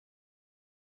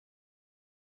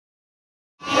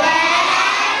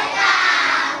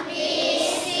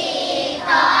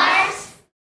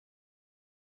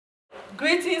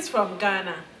Greetings from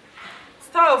Ghana.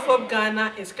 Star of Hope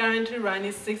Ghana is currently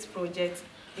running 6 projects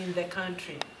in the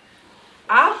country.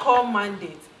 Our core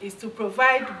mandate is to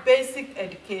provide basic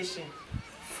education,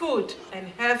 food and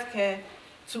healthcare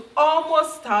to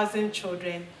almost 1,000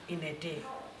 children in a day.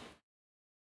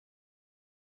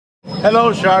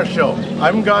 Hello Sharsho,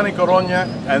 I'm Gani Coronia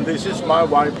and this is my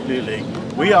wife Lily.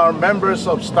 We are members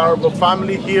of Star of Hope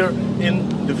family here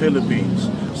in the Philippines.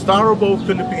 Star of Hope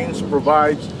Philippines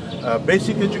provides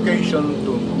basic education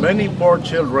to many poor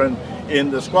children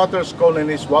in the squatters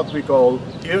colonies, what we call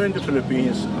here in the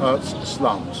Philippines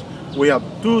slums. We have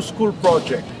 2 school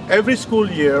projects. Every school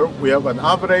year we have an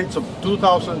average of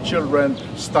 2,000 children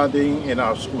studying in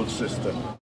our school system.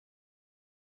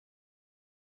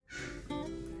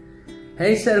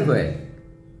 Hej Sergio,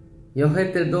 jag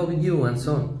heter David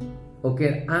Johansson och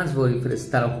är ansvarig för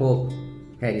Star of Hope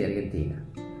här i Argentina.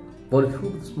 Vårt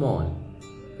huvudmål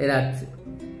är att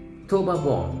tobba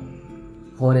barn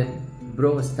har en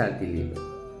bra start i livet.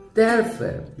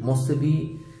 Därför måste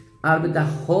vi arbeta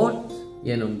hårt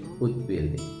genom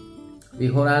utbildning. Vi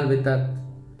har arbetat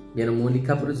genom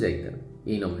olika projekt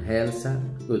inom hälsa,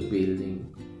 utbildning,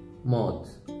 mat,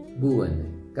 boende,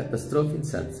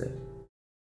 katastrofinsatser.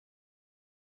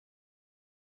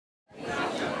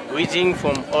 Greeting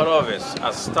from all of us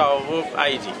at Star of Hope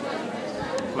ID.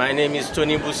 My name is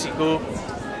Tony Busico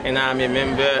and I am a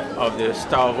member of the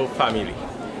Star of Hope family.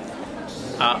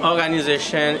 Our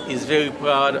organization is very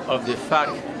proud of the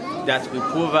fact that we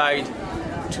provide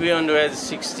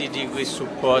 360-degree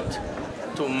support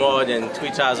to more than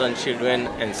 3,000 children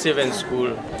and 7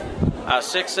 schools. Our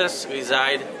success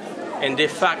resides in the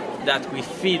fact that we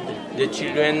feed the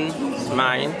children's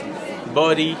mind,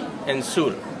 body and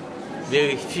soul.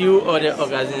 Very few other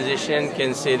organizations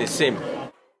can say the same.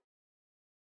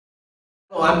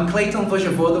 Hello, I'm Clayton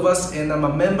Vojevodovas and I'm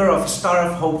a member of Star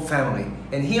of Hope family.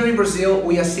 And here in Brazil,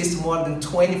 we assist more than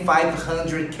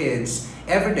 2,500 kids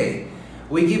every day.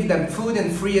 We give them food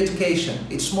and free education.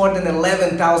 It's more than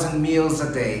 11,000 meals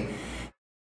a day.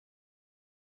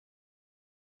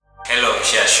 Hello,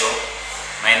 Shasho.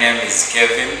 My name is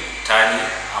Kevin Tani.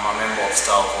 I'm a member of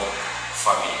Star of Hope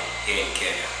family here in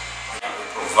Kenya. We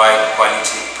provide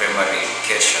quality primary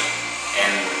education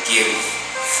and give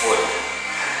food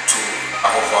to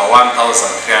over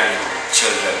 1,300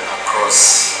 children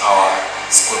across our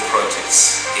school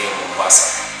projects here in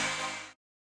Mombasa.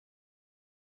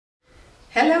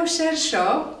 Hello,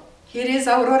 Sergio. Here is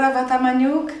Aurora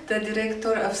Vatamaniuk, the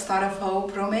director of Star of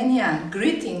Hope Romania.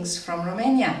 Greetings from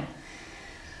Romania.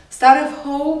 Star of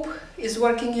Hope is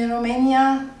working in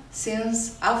Romania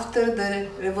since after the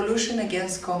revolution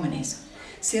against communism.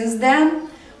 Since then,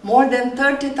 more than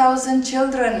 30,000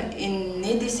 children in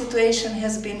needy situation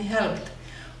has been helped.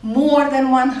 More than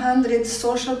 100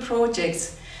 social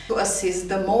projects to assist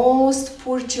the most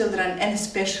poor children and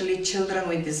especially children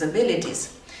with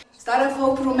disabilities. Star of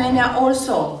Hope Romania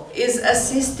also is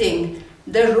assisting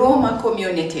the Roma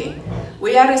community.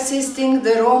 We are assisting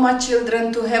the Roma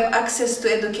children to have access to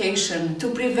education, to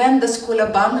prevent the school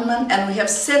abandonment, and we have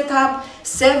set up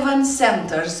 7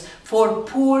 centers for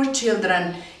poor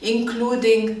children,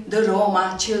 including the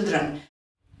Roma children.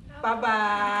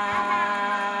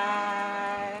 Bye-bye.